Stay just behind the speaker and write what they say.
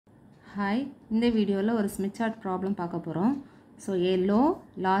Hi, in the video la ஒரு smith chart problem பார்க்க போறோம். So a low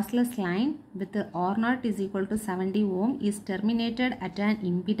lossless line with R0 is equal to 70 ohm is terminated at an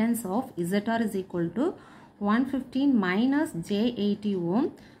impedance of ZR is equal to 115 minus J80 ohm.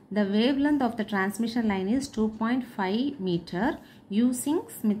 The wavelength of the transmission line is 2.5 meter. Using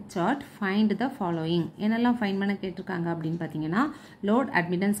Smith chart, find the following. என்னெல்லாம் find பண்ண கேட்டிருக்காங்க அப்படின்னு பார்த்தீங்கன்னா load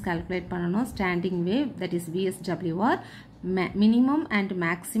admittance calculate பண்ணணும், standing wave that is VSWR, minimum and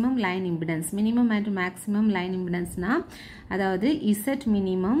maximum line impedance. Minimum and maximum line impedance na அதாவது Z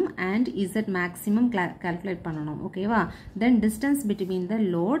minimum and Z maximum calculate பண்ணணும். ஓகேவா? Then distance between the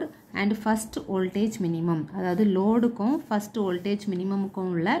load and first voltage minimum. அதாவது லோடுக்கும் first voltage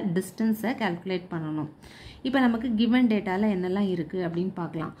minimumக்கும் உள்ள distance calculate பண்ணணும். இப்போ நமக்கு given dataல என்னெல்லாம் இருக்கு அப்படின்னு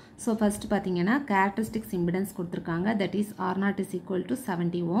பார்க்கலாம். So first பாத்தீங்கன்னா characteristics impedance கொடுத்திருக்காங்க, that is R0 is equal to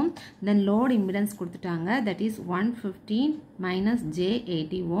 70 ohm. Then load impedance கொடுத்துட்டாங்க, that is 115 minus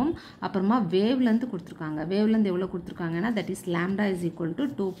J80 ohm. அப்புறமா wavelength கொடுத்திருக்காங்க, wavelength எவ்வளவு கொடுத்திருக்காங்கன்னா that is lambda is equal to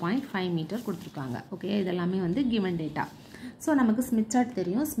 2.5 meter கொடுத்திருக்காங்க. ஓகே, இதெல்லாமே வந்து given data. So நமக்கு Smith chart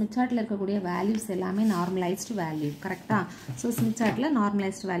தெரியும், Smith chartல இருக்கக்கூடிய values எல்லாமே normalized value, கரெக்ட்டா? So Smith chartல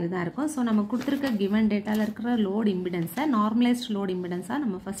normalized value தான் இருக்கும். So நமக்கு கொடுத்திருக்க given dataல இருக்கிற load impedance normalized load impedance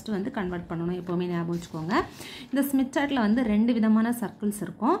நம்ம first வந்து convert பண்ணனும். எப்பவுமே ஞாபகம் வச்சுக்கோங்க. இந்த Smith chartல வந்து ரெண்டு விதமான circles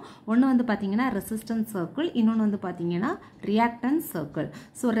இருக்கும். ஒன்னு வந்து பாத்தீங்கன்னா resistance circle, இன்னொன்னு வந்து பாத்தீங்கன்னா reactance circle.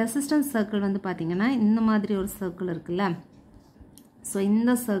 So resistance circle வந்து பாத்தீங்கன்னா இந்த மாதிரி ஒரு circle இருக்குல்ல. So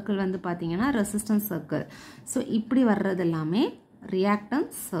இந்த circle வந்து பாத்தீங்கன்னா resistance circle. So இப்படி வர்றது எல்லாமே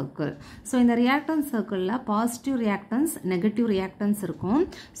reactance circle. So இந்த reactance circleல positive reactance, negative reactance இருக்கும்.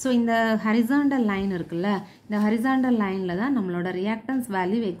 So இந்த horizontal line இருக்குல்ல, இந்த horizontal lineல தான் நம்மளோட reactance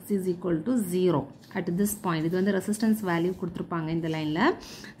value x is equal to 0 at this point. இது வந்து resistance value கொடுத்திருப்பாங்க இந்த லைன்ல.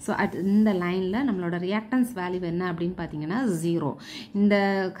 So at இந்த லைன்ல நம்மளோட reactance value என்ன அப்படின்னு பாத்தீங்கன்னா 0. இந்த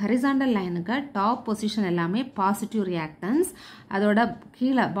horizontal lineக்கு top position எல்லாமே positive reactance, அதோட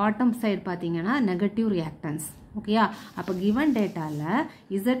கீழ bottom side பாத்தீங்கன்னா negative reactance. ஓகேயா? அப்ப given dataல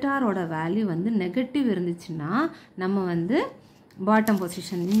ZR ஓட வேல்யூ வந்து நெகட்டிவ் இருந்துச்சுன்னா நம்ம வந்து bottom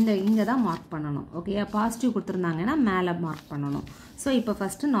position இங்க தான் மார்க் பண்ணணும். ஓகேயா? பாசிட்டிவ் கொடுத்திருந்தாங்கன்னா மேலே மார்க் பண்ணணும். ஸோ இப்போ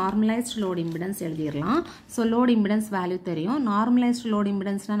ஃபர்ஸ்ட் நார்மலைஸ்ட் லோட் இம்பிடன்ஸ் எழுதிடலாம். ஸோ லோட் இம்பிடன்ஸ் வேல்யூ தெரியும். நார்மலைஸ்ட் லோட்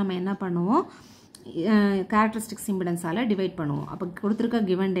இம்பிடன்ஸ்னா நம்ம என்ன பண்ணுவோம்? characteristics impedance ஆல டிவைட் பண்ணுவோம். அப்ப கொடுத்திருக்க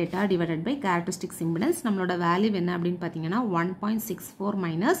given data divided by characteristics impedance நம்மளோட வேல்யூ என்ன அப்படினு பாத்தீங்கன்னா 1.64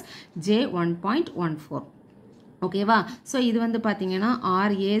 minus J1.14. ஓகேவா? சோ இது வந்து பாத்தீங்கன்னா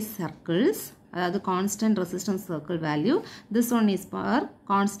RA circles, அதாவது constant resistance circle value. This one is for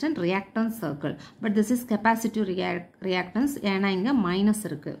constant reactance circle, but this is capacitive reactance ஏனா இங்க மைனஸ்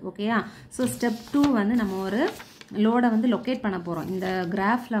இருக்கு. ஓகேயா? சோ ஸ்டெப் 2 வந்து நம்ம ஒரு லோட வந்து லொகேட் பண்ண போறோம். இந்த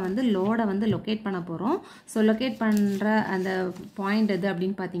கிராஃப்ல வந்து லோட வந்து லொகேட் பண்ண போறோம். சோ லொகேட் பண்ற அந்த பாயிண்ட் எது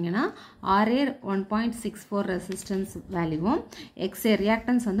அப்படினு பாத்தீங்கன்னா RA 1.64 ரெசிஸ்டன்ஸ் வேல்யூவும் XA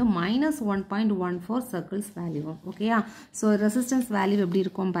ரியாக்டன்ஸ் வந்து -1.14 சர்க்கிள்ஸ் வேல்யூவும். ஓகேயா? சோ ரெசிஸ்டன்ஸ் வேல்யூ எப்படி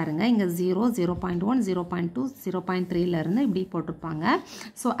இருக்கும் பாருங்க. இங்க 0, 0.1, 0.2, 0.3 ல இருந்து இப்படி போட்டுருப்பாங்க.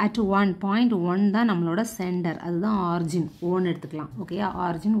 சோ at 1.1 தான் நம்மளோட சென்டர், அதுதான் ஆரிஜின். ஓன் எடுத்துக்கலாம். ஓகேயா?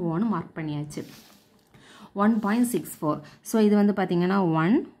 ஆரிஜின் ஓன் மார்க் பண்ணியாச்சு. 1.64. So இது வந்து பாத்தீங்கன்னா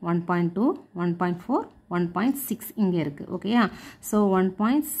 1, 1.2, 1.4, 1.6 இங்க இருக்கு. ஓகேயா? So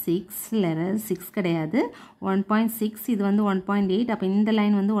 1.6ல 6 கிடையாது. 1.6 இது வந்து 1.8. அப்ப இந்த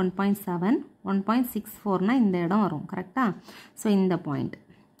லைன் வந்து 1.7, 1.64னா இந்த இடம் வரும். கரெக்ட்டா? So இந்த பாயிண்ட்.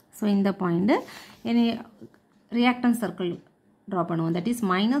 So இந்த பாயிண்ட் இனி ரியாக்டன்ஸ் சர்க்கிள் டிரா பண்ணுவோம். that is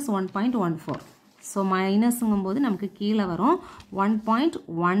 -1.14. So மைனஸ்ங்கும்போது நமக்கு கீழ வரும்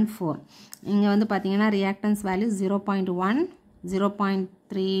 1.14. இங்க வந்து பாத்தீங்கன்னா reactance value 0.1,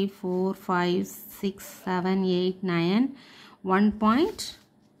 0.3, 4, 5, 6, 7, 8, 9,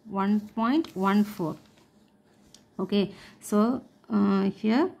 1.14. Okay, so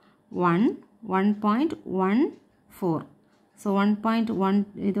here 1.14. So 1.1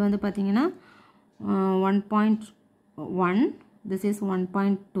 இது வந்து பாத்தீங்கன்னா 1.1, this is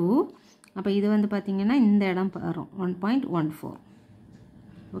 1.2. அப்ப இது வந்து பாத்தீங்கன்னா இந்த இடம் வரும் 1.14.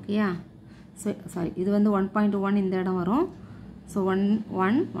 ஓகேயா? சோ சாரி, இது வந்து 1.1 இந்த இடம் வரும். சோ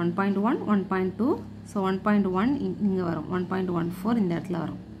 1.1, 1.2. சோ 1.1 இங்க வரும். 1.14 இந்த இடத்துல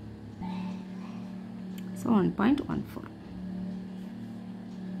வரும். சோ 1.14.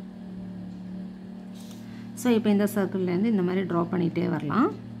 சோ இப்போ இந்த சர்க்கிள்ல இருந்து இந்த மாதிரி டிரா பண்ணிட்டே வரலாம்.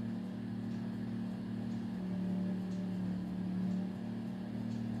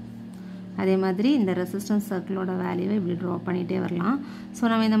 அதே மாதிரி இந்த ரெசிஸ்டன்ஸ் சர்க்கிளோட வேல்யூவை இப்படி ட்ரா பண்ணிட்டே வரலாம். ஸோ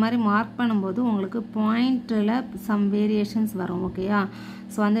நம்ம இந்த மாதிரி மார்க் பண்ணும்போது உங்களுக்கு பாயிண்ட்டில் சம் வேரியேஷன்ஸ் வரும். ஓகேயா?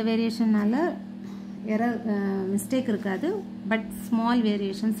 ஸோ அந்த வேரியேஷனால் எரர் மிஸ்டேக் இருக்காது, பட் ஸ்மால்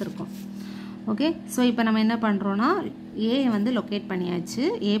வேரியேஷன்ஸ் இருக்கும். ஓகே, ஸோ இப்போ நம்ம என்ன பண்ணுறோன்னா ஏ வந்து லொக்கேட் பண்ணியாச்சு,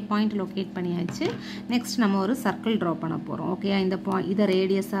 ஏ பாயிண்ட் லொக்கேட் பண்ணியாச்சு. நெக்ஸ்ட் நம்ம ஒரு சர்க்கிள் ட்ரா பண்ண போகிறோம். ஓகே, இந்த இதை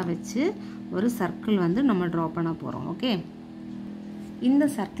ரேடியஸாக வச்சு ஒரு சர்க்கிள் வந்து நம்ம ட்ரா பண்ண போகிறோம். ஓகே, இந்த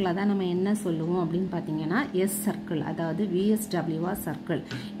சர்க்கிளை தான் நம்ம என்ன சொல்லுவோம் அப்படின்னு பார்த்தீங்கன்னா எஸ் சர்க்கிள், அதாவது VSWR சர்க்கிள்.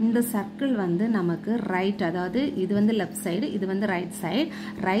 இந்த சர்க்கிள் வந்து நமக்கு ரைட், அதாவது இது வந்து லெஃப்ட் சைடு, இது வந்து ரைட் சைடு.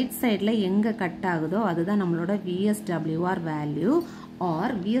 ரைட் சைடில் எங்கே கட் ஆகுதோ அதுதான் நம்மளோட VSWR value.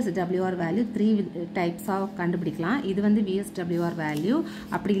 R VSWR value 3 டைப்ஸாக கண்டுபிடிக்கலாம். இது வந்து VSWR வேல்யூ.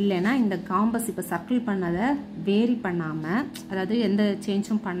 அப்படி இல்லைன்னா இந்த காம்பஸ் இப்போ சர்க்கிள் பண்ணதை வேரி பண்ணாமல், அதாவது எந்த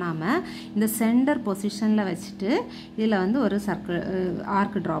சேஞ்சும் பண்ணாமல் இந்த சென்டர் பொசிஷனில் வச்சுட்டு இதில் வந்து ஒரு சர்க்கிள்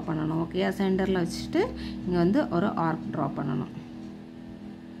ஆர்க் ட்ரா பண்ணணும். ஓகே, சென்டரில் வச்சுட்டு இங்கே வந்து ஒரு ஆர்க் ட்ரா பண்ணணும்.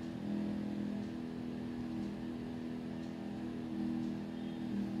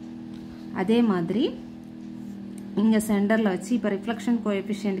 அதே மாதிரி இங்கே சென்டரில் வச்சு இப்போ ரிஃப்ளெக்ஷன்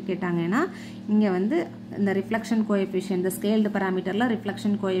கோஎஃபிஷியன்ட் கேட்டாங்கன்னா இங்கே வந்து இந்த ரிஃப்ளெக்ஷன் கோஎஃபிஷியன்ட், இந்த ஸ்கேல்டு பராமீட்டரில்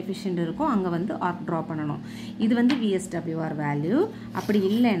ரிஃப்ளெக்ஷன் கோஎஃபிஷியன்ட் இருக்கும், அங்கே வந்து ஆர்க் ட்ரா பண்ணணும். இது வந்து VSWR வேல்யூ. அப்படி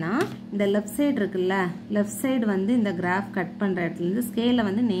இல்லைன்னா இந்த லெஃப்ட் சைடு இருக்குல்ல, லெஃப்ட் சைடு வந்து இந்த கிராஃப் கட் பண்ணுற இடத்துலேருந்து ஸ்கேலை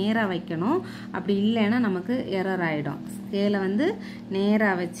வந்து நேராக வைக்கணும். அப்படி இல்லைன்னா நமக்கு எரர் ஆகிடும். ஸ்கேலை வந்து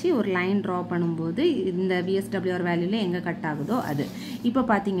நேராக வச்சு ஒரு லைன் ட்ரா பண்ணும்போது இந்த VSWR வேல்யூவில் எங்கே கட் ஆகுதோ அது. இப்போ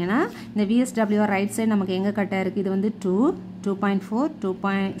பார்த்தீங்கன்னா இந்த VSWR ரைட் சைடு நமக்கு எங்கே கட் ஆகிருக்கு, இது வந்து 2.4,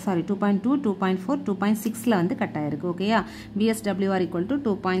 2.2, 2.4, 2.6ல வந்து கட் ஆயிருக்கு. ஓகேயா, VSWR =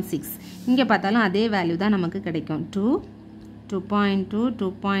 2.6. இங்கே பார்த்தாலும் அதே வேல்யூ தான் நமக்கு கிடைக்கும். 2.2,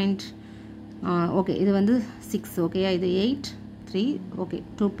 2. ஓகே, இது வந்து 6. ஓகேயா, இது 8, 3. ஓகே,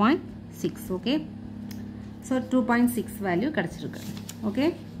 2.6. ஓகே, ஸோ 2.6 வேல்யூ கிடச்சிருக்கு. Okay,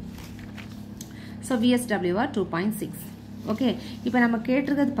 so VSWR 2.6. ஓகே, இப்போ நம்ம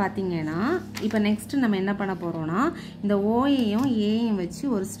கேட்டிருக்கிறது பார்த்தீங்கன்னா இப்போ நெக்ஸ்ட் நம்ம என்ன பண்ண போகிறோம்னா இந்த ஓயையும் ஏயும் வச்சு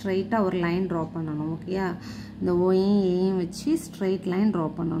ஒரு ஸ்ட்ரைட்டாக ஒரு லைன் ட்ரா பண்ணணும். ஓகேயா, இந்த ஓயையும் ஏயும் வச்சு ஸ்ட்ரைட் லைன் ட்ரா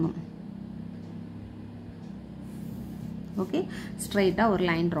பண்ணணும். ஓகே, ஸ்ட்ரைட்டாக ஒரு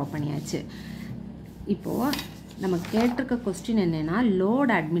லைன் ட்ரா பண்ணியாச்சு. இப்போது நம்ம கேட்டிருக்க கொஸ்டின் என்னென்னா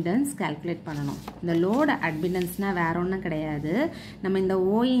லோட் அட்மிட்டன்ஸ் கால்குலேட் பண்ணணும். இந்த லோட் அட்மிட்டன்ஸ்னால் வேற ஒன்றும் கிடையாது, நம்ம இந்த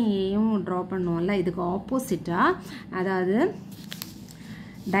ஓயும் ட்ரா பண்ணுவோம்ல, இதுக்கு ஆப்போசிட்டாக, அதாவது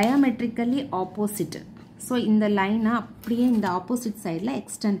டயாமெட்ரிக்கலி ஆப்போசிட். ஸோ இந்த லைனை அப்படியே இந்த ஆப்போசிட் சைடில்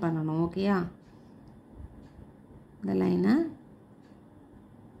எக்ஸ்டெண்ட் பண்ணணும். ஓகேயா, இந்த லைனை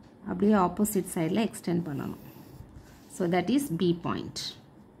அப்படியே ஆப்போசிட் சைடில் எக்ஸ்டெண்ட் பண்ணணும். So that is B point.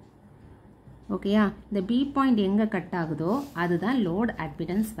 ஓகேயா, இந்த பி பாயிண்ட் எங்கே கட் ஆகுதோ அதுதான் லோட்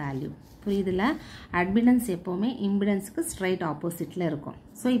அட்மிட்டன்ஸ் வேல்யூ. புரியுதுல, அட்மிட்டன்ஸ் எப்போவுமே இம்பிடன்ஸுக்கு ஸ்ட்ரைட் ஆப்போசிட்டில் இருக்கும்.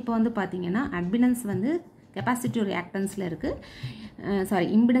 ஸோ இப்போ வந்து பார்த்தீங்கன்னா அட்மிட்டன்ஸ் வந்து கெப்பாசிட்டிவ் ரியாக்டன்ஸில் இருக்குது, சாரி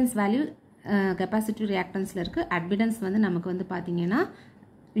இம்பிடன்ஸ் வேல்யூ கெப்பாசிட்டிவ் ரியாக்டன்ஸில் இருக்குது. அட்மிட்டன்ஸ் வந்து நமக்கு வந்து பார்த்தீங்கன்னா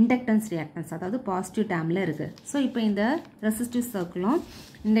இண்டக்டன்ஸ் ரியாக்டன்ஸ், அதாவது பாசிட்டிவ் டேர்மில் இருக்குது. ஸோ இப்போ இந்த ரெசிஸ்டிவ் சர்க்கிளும்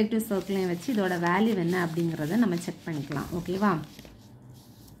இண்டக்டிவ் சர்க்கிளையும் வச்சு இதோட வேல்யூ என்ன அப்படிங்கிறத நம்ம செக் பண்ணிக்கலாம். ஓகேவா,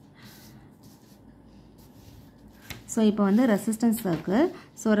 ஸோ இப்போ வந்து resistance circle.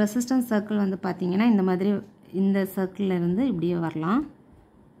 So resistance circle வந்து பார்த்தீங்கன்னா இந்த மாதிரி இந்த சர்க்கிளில் இருந்து இப்படியே வரலாம்.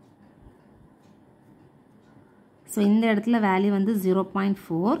 ஸோ இந்த இடத்துல வேல்யூ வந்து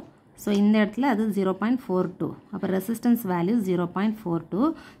 0.4. ஸோ இந்த இடத்துல அது 0.42. அப்போ ரெசிஸ்டன்ஸ் வேல்யூ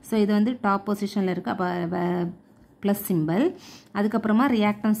 0.42. ஸோ இது வந்து டாப் பொசிஷனில் இருக்குது, அப்போ ப்ளஸ் சிம்பிள். அதுக்கப்புறமா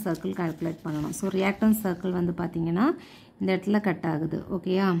ரியாக்டன்ஸ் சர்க்கிள் கால்குலேட் பண்ணணும். ஸோ ரியாக்டன்ஸ் சர்க்கிள் வந்து பார்த்தீங்கன்னா இந்த இடத்துல கட் ஆகுது.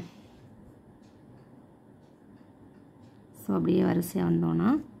 ஓகேயா, ஸோ அப்படியே வரிசையாக வந்தோன்னா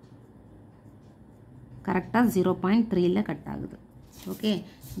கரெக்டாக 0.3ல கட் ஆகுது. Okay,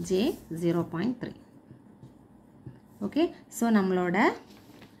 J 0.3. ஓகே, ஸோ நம்மளோட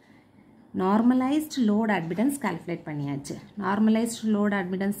நார்மலைஸ்ட் லோட் அட்மிட்டன்ஸ் கால்குலேட் பண்ணியாச்சு. நார்மலைஸ்ட் லோட்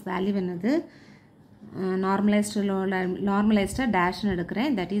அட்மிட்டன்ஸ் வேல்யூ என்னது, நார்மலைஸ்டாக டேஷ்னு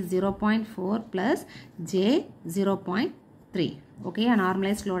எடுக்கிறேன், that is 0.4 + J 0.3. Okay,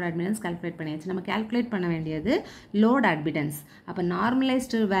 normalised load admittance calculate பண்ணியாச்சு. நம்ம கால்குலேட் பண்ண வேண்டியது லோட் அட்மிட்டன்ஸ். அப்போ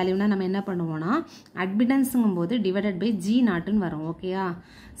நார்மலைஸ்டு வேல்யூனா நம்ம என்ன பண்ணுவோம்னா அட்மிட்டன்ஸுங்கும் போது டிவைடட் பை G0ன்னு வரும். ஓகேயா,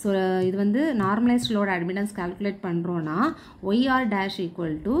 ஸோ இது வந்து நார்மலைஸ்ட் லோட் அட்மிட்டன்ஸ் கால்குலேட் பண்ணுறோன்னா OR dash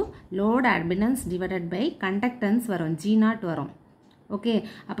 = load admittance divided by conductance வரும், G0 வரும். ஓகே,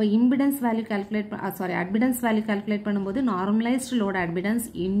 அப்போ impedance value calculate admittance value calculate பண்ணும்போது normalised load admittance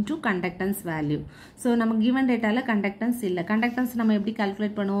into conductance value. So நமக்கு கிவன் டேட்டாவில் கண்டக்டன்ஸ் இல்லை. கண்டக்டன்ஸ் நம்ம எப்படி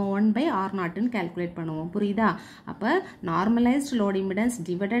கால்குலேட் பண்ணுவோம், 1/R0ன்னு கால்குலேட் பண்ணுவோம். புரியுதா, அப்போ normalised load impedance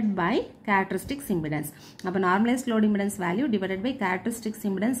divided by characteristics impedance. அப்போ normalised load impedance value divided by characteristics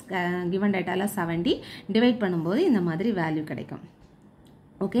impedance given டேட்டாவில் 70 டிவைட் பண்ணும்போது இந்த மாதிரி வேல்யூ கிடைக்கும்.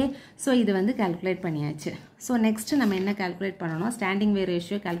 ஓகே ஸோ இது வந்து கால்குலேட் பண்ணியாச்சு ஸோ நெக்ஸ்ட் நம்ம என்ன கால்குலேட் பண்ணணும் ஸ்டாண்டிங் வேவ்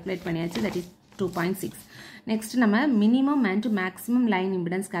ரேஷியோ கால்குலேட் பண்ணியாச்சு தட் இஸ் 2.6 நெக்ஸ்ட் நம்ம minimum and maximum line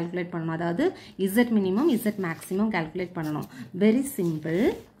impedance calculate பண்ணணும் அதாவது Z minimum Z maximum calculate பண்ணணும் very simple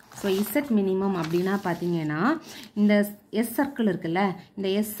so Z minimum அப்படின்னா பார்த்தீங்கன்னா இந்த எஸ் சர்க்கிள் இருக்குல்ல இந்த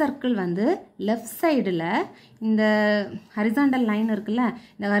எஸ் சர்க்கிள் வந்து லெஃப்ட் சைடில் இந்த ஹரிசாண்டல் லைன் இருக்குல்ல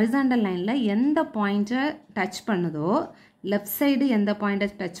இந்த ஹரிசாண்டல் லைனில் எந்த பாயிண்ட்டை டச் பண்ணுதோ லெஃப்ட் சைடு எந்த பாயிண்ட்டை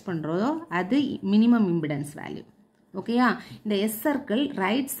டச் பண்ணுறதோ அது மினிமம் இம்பிடன்ஸ் வேல்யூ ஓகேயா இந்த எஸ் சர்க்கிள்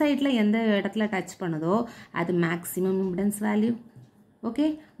ரைட் சைடில் எந்த இடத்துல டச் பண்ணுதோ அது maximum impedance value okay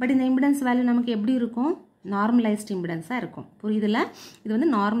but இந்த இம்பிடன்ஸ் வேல்யூ நமக்கு எப்படி இருக்கும் நார்மலைஸ்டு இம்பிடன்ஸாக இருக்கும் புரியுதுல இது வந்து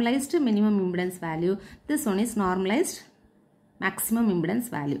normalised minimum impedance value this one is normalised maximum impedance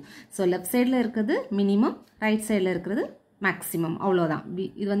value so left சைடில் இருக்கிறது மினிமம் ரைட் சைடில் இருக்கிறது மேக்ஸிமம் அவ்வளோதான்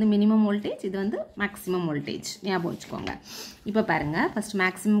இது வந்து மினிமம் வோல்டேஜ் இது வந்து மேக்ஸிமம் வோல்டேஜ் ஞாபகம் வச்சுக்கோங்க இப்போ பாருங்கள் ஃபர்ஸ்ட்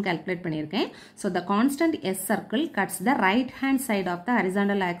மேக்ஸிமம் கால்குலேட் பண்ணியிருக்கேன் so the constant S circle cuts the right hand side of the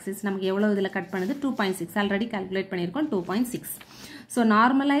horizontal axis நமக்கு எவ்வளோ இதில் கட் பண்ணுது 2.6 ஆல்ரெடி கால்குலேட் பண்ணியிருக்கோம் 2.6 ஸோ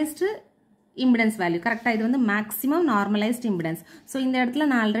நார்மலைஸ்டு இம்பிடன்ஸ் வேல்யூ கரெக்டாக இது வந்து மேக்ஸிமம் நார்மலைஸ்டு இம்பிடன்ஸ் ஸோ இந்த இடத்துல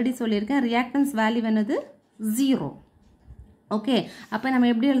நான் ஆல்ரெடி சொல்லியிருக்கேன் ரியாக்டன்ஸ் வேல்யூ என்னது 0 ஓகே அப்போ நம்ம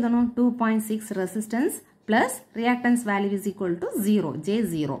எப்படி எழுதணும் 2.6 resistance plus reactance value is equal to 0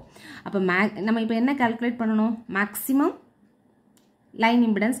 J0 அப்போ நம்ம இப்போ என்ன calculate பண்ணணும் maximum line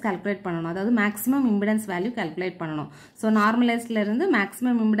impedance calculate பண்ணணும் அதாவது maximum impedance value calculate பண்ணணும் ஸோ நார்மலைஸ்டில் இருந்து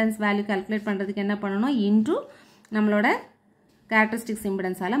maximum impedance value calculate பண்ணுறதுக்கு என்ன பண்ணணும் into நம்மளோட characteristics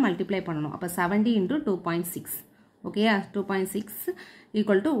impedance ஆல multiply பண்ணணும் அப்போ 70 into 2.6 ஓகேயா 2.6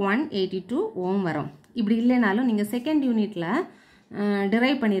 equal to 182 ohm வரும் இப்படி இல்லைனாலும் நீங்கள் செகண்ட் யூனிட்டில்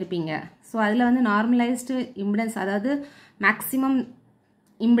டிரைவ் பண்ணியிருப்பீங்க ஸோ அதில் வந்து நார்மலைஸ்டு இம்பிடன்ஸ் அதாவது மேக்ஸிமம்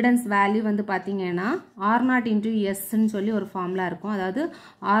இம்பிடன்ஸ் வேல்யூ வந்து பார்த்தீங்கன்னா R0 இன்ட்டு எஸ்ன்னு சொல்லி ஒரு ஃபார்முலா இருக்கும் அதாவது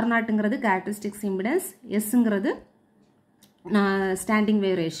R0ங்கிறது characteristics impedance எஸ்ங்கிறது standing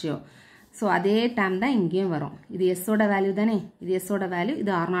wave ratio so அதே டைம் தான் இங்கேயும் வரும் இது எஸ்ஸோட வேல்யூ தானே இது எஸ்ஸோட வேல்யூ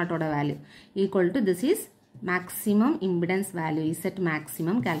இது R0ஓட value equal to this is maximum impedance value Z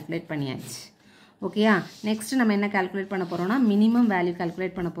maximum calculate பண்ணியாச்சு ஓகேயா நெக்ஸ்ட் நம்ம என்ன கால்குலேட் பண்ண போகிறோம்னா மினிமம் வேல்யூ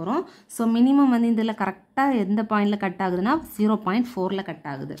கால்குலேட் பண்ண போகிறோம் ஸோ மினிமம் வந்து இதில் கரெக்டாக எந்த பாயிண்டில் கட் ஆகுதுன்னா 0.4ல் கட்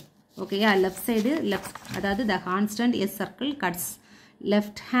ஆகுது ஓகேயா லெஃப்ட் சைடு அதாவது த constant S circle cuts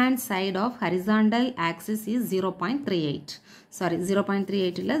left hand side of horizontal axis is 0.38 sorry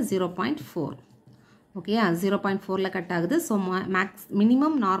 0.38 இல்லை 0.4 ஓகேயா 0.4ல் கட் ஆகுது so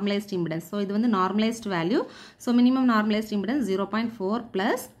minimum normalised impedance so இது வந்து normalised value so minimum normalised impedance 0.4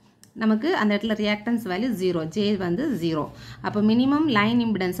 plus நமக்கு அந்த இடத்துல ரியாக்டன்ஸ் வேல்யூ 0 ஜே வந்து 0 அப்போ மினிமம் லைன்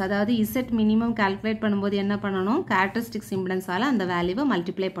இம்பிடன்ஸ் அதாவது இசட் மினிமம் கால்குலேட் பண்ணும்போது என்ன பண்ணணும் கேரக்டரிஸ்டிக்ஸ் இம்பிடன்ஸால் அந்த வேல்யூவை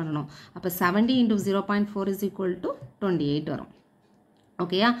மல்டிப்ளை பண்ணணும் அப்போ 70 into 0.4 is equal to 28 வரும்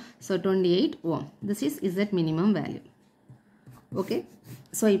ஓகேயா so 28 Om this is Z minimum value okay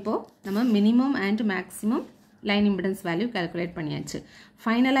so இப்போது நம்ம minimum and maximum line impedance value calculate பண்ணியாச்சு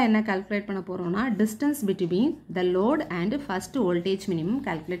ஃபைனலாக என்ன கால்குலேட் பண்ண போகிறோம்னா distance between the load and first voltage minimum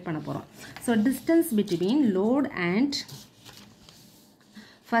calculate பண்ண போகிறோம் so distance between load and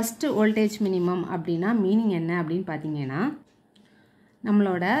first voltage minimum அப்படின்னா மீனிங் என்ன அப்படின்னு பார்த்தீங்கன்னா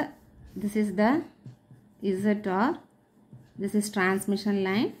நம்மளோட this is the ZR this is transmission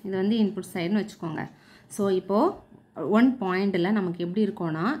line இது வந்து இன்புட் சைடுன்னு வச்சுக்கோங்க ஸோ இப்போது ஒன் பாயிண்டில் நமக்கு எப்படி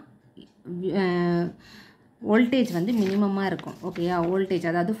இருக்கும்னா வோல்டேஜ் வந்து மினிமமாக இருக்கும் ஓகேயா வோல்டேஜ்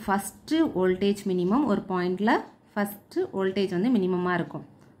அதாவது ஃபஸ்ட்டு வோல்டேஜ் மினிமம் ஒரு பாயிண்டில் ஃபஸ்ட்டு வோல்டேஜ் வந்து மினிமமாக இருக்கும்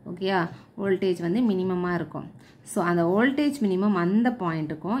ஓகேயா வோல்டேஜ் வந்து மினிமமாக இருக்கும் ஸோ அந்த வோல்டேஜ் மினிமம் அந்த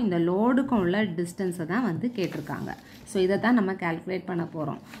பாயிண்ட்டுக்கும் இந்த லோடுக்கும் உள்ள டிஸ்டன்ஸை தான் வந்து கேட்டிருக்காங்க ஸோ இதை தான் நம்ம கால்குலேட் பண்ண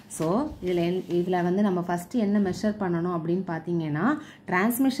போகிறோம் ஸோ இதில் வந்து நம்ம ஃபஸ்ட்டு என்ன மெஷர் பண்ணணும் அப்படின்னு பார்த்தீங்கன்னா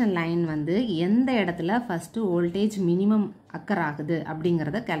டிரான்ஸ்மிஷன் லைன் வந்து எந்த இடத்துல ஃபஸ்ட்டு வோல்டேஜ் மினிமம் அக்கர் ஆகுது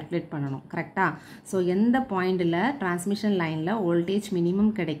அப்படிங்கிறத கால்குலேட் பண்ணணும் கரெக்டாக ஸோ எந்த பாயிண்டில் டிரான்ஸ்மிஷன் லைனில் வோல்டேஜ்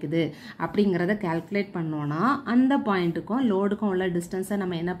மினிமம் கிடைக்குது அப்படிங்கிறத கால்குலேட் பண்ணோன்னா அந்த பாயிண்ட்டுக்கும் லோடுக்கும் உள்ள டிஸ்டன்ஸை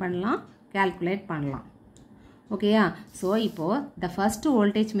நம்ம என்ன பண்ணலாம் கால்குலேட் பண்ணலாம் ஓகேயா ஸோ இப்போது the first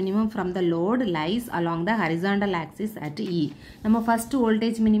voltage minimum from the load lies along the horizontal axis at இ நம்ம ஃபஸ்ட்டு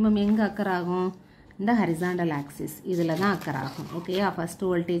வோல்டேஜ் மினிமம் எங்கே அக்கர் ஆகும் இந்த ஹரிசாண்டல் ஆக்சிஸ் இதில் தான் அக்கர் ஆகும் ஓகேயா ஃபஸ்ட்டு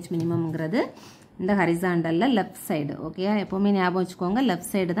வோல்டேஜ் மினிமம்ங்கிறது இந்த ஹரிசாண்டலில் லெஃப்ட் சைடு ஓகேயா எப்போவுமே ஞாபகம் வச்சுக்கோங்க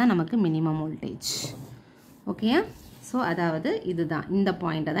லெஃப்ட் சைடு தான் நமக்கு மினிமம் வோல்டேஜ் ஓகேயா ஸோ அதாவது இதுதான் இந்த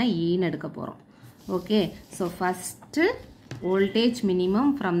பாயிண்ட்டை தான் ஈன்னு எடுக்க போகிறோம் okay so first voltage minimum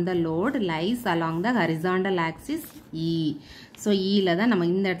from the load lies along the horizontal axis E. So E ல தான் நம்ம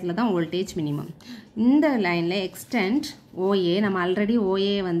இந்த இடத்துல தான் voltage minimum. இந்த லைன்ல extend OA, நம்ம ஆல்ரெடி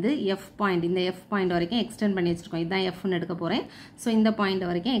OA வந்து F பாயிண்ட், இந்த F பாயிண்ட் வரைக்கும் எக்ஸ்டெண்ட் பண்ணி வச்சிருக்கோம். இதான் Fன்னு எடுக்க போறேன். ஸோ இந்த பாயிண்ட்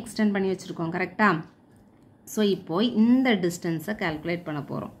வரைக்கும் எக்ஸ்டெண்ட் பண்ணி வச்சிருக்கோம், கரெக்டா? ஸோ இப்போ இந்த டிஸ்டன்ஸை கால்குலேட் பண்ண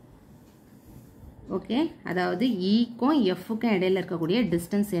போகிறோம். ஓகே, அதாவது ஈக்கும் எஃப்க்கும் இடையில இருக்கக்கூடிய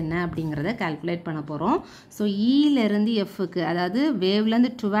டிஸ்டன்ஸ் என்ன அப்படிங்கிறத கால்குலேட் பண்ண போகிறோம். ஸோ ஈலேருந்து எஃப்க்கு, அதாவது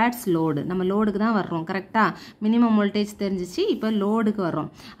வேவ்லேருந்து டுவார்ட்ஸ் லோடு, நம்ம லோடுக்கு தான் வர்றோம், கரெக்டாக? மினிமம் வோல்டேஜ் தெரிஞ்சிச்சு, இப்போ லோடுக்கு வர்றோம்.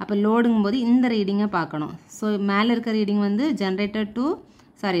 அப்போ லோடுங்கும் போது இந்த ரீடிங்கை பார்க்கணும். ஸோ மேலே இருக்க ரீடிங் வந்து generator to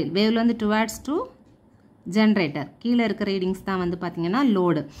வேவ்லேருந்து towards to generator, கீழே இருக்கிற ரீடிங்ஸ் தான் வந்து பார்த்தீங்கன்னா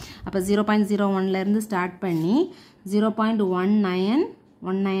லோடு. அப்போ 0.01லேருந்து ஸ்டார்ட் பண்ணி 0.19,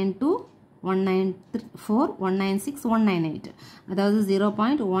 192, 194, 196, 198, அதாவது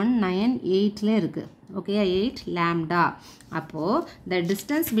 0.198ல இருக்குது. Okay, 8 lambda. அப்போது the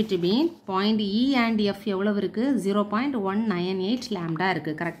distance between point E and F எவ்வளவு இருக்குது? 0.198 lambda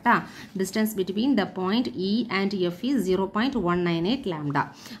இருக்குது, கரெக்டாக? distance between the point E and F is 0.198 lambda.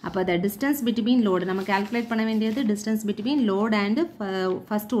 அப்போ the distance between load, நம்ம calculate பண்ண வேண்டியது distance between load and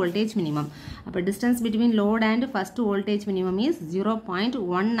first voltage minimum. அப்போ distance between load and first voltage minimum is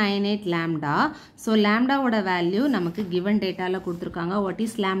 0.198 lambda. So lambda ஓட value நமக்கு given dataல கொடுத்துருக்காங்க. What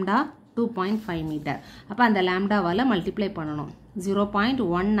is lambda? 2.5 metre. அப்போ அந்த லாம்டாவால் மல்டிப்ளை பண்ணணும்.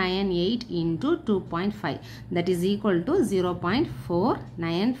 0.198 into 2.5, that is equal to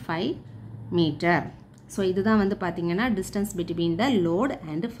 0.495 metre. So இதுதான் வந்து பார்த்தீங்கன்னா distance between the load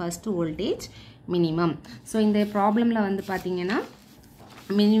and first voltage minimum. So இந்த ப்ராப்ளமில் வந்து பார்த்தீங்கன்னா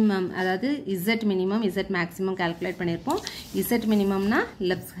மினிமம், அதாவது Z minimum Z maximum calculate பண்ணியிருப்போம். Z மினிமம்னா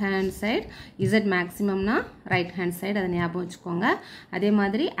left hand side, Z மேக்ஸிமம்னா right hand side, அதை ஞாபகம் வச்சுக்கோங்க. அதே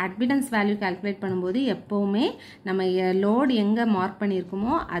மாதிரி அட்மிட்டன்ஸ் வேல்யூ கால்குலேட் பண்ணும்போது எப்போவுமே நம்ம லோடு எங்கே மார்க்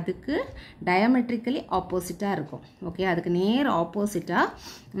பண்ணியிருக்கோமோ அதுக்கு டயமெட்ரிக்கலி ஆப்போசிட்டாக இருக்கும். ஓகே, அதுக்கு நேர் ஆப்போசிட்டாக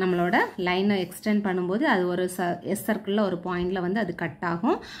நம்மளோட லைனை எக்ஸ்டெண்ட் பண்ணும்போது அது ஒரு எஸ் சர்க்கிளில் ஒரு பாயிண்டில் வந்து அது கட்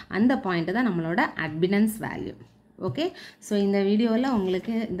ஆகும். அந்த பாயிண்ட்டு தான் நம்மளோட அட்மிட்டன்ஸ் வேல்யூ. ஓகே, ஸோ இந்த வீடியோவில்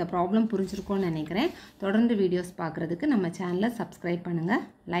உங்களுக்கு இந்த ப்ராப்ளம் புரிஞ்சிருக்கும்னு நினைக்கிறேன். தொடர்ந்து வீடியோஸ் பார்க்குறதுக்கு நம்ம சேனலை சப்ஸ்கிரைப் பண்ணுங்கள்,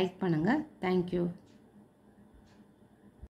 லைக் பண்ணுங்கள். தேங்க்யூ.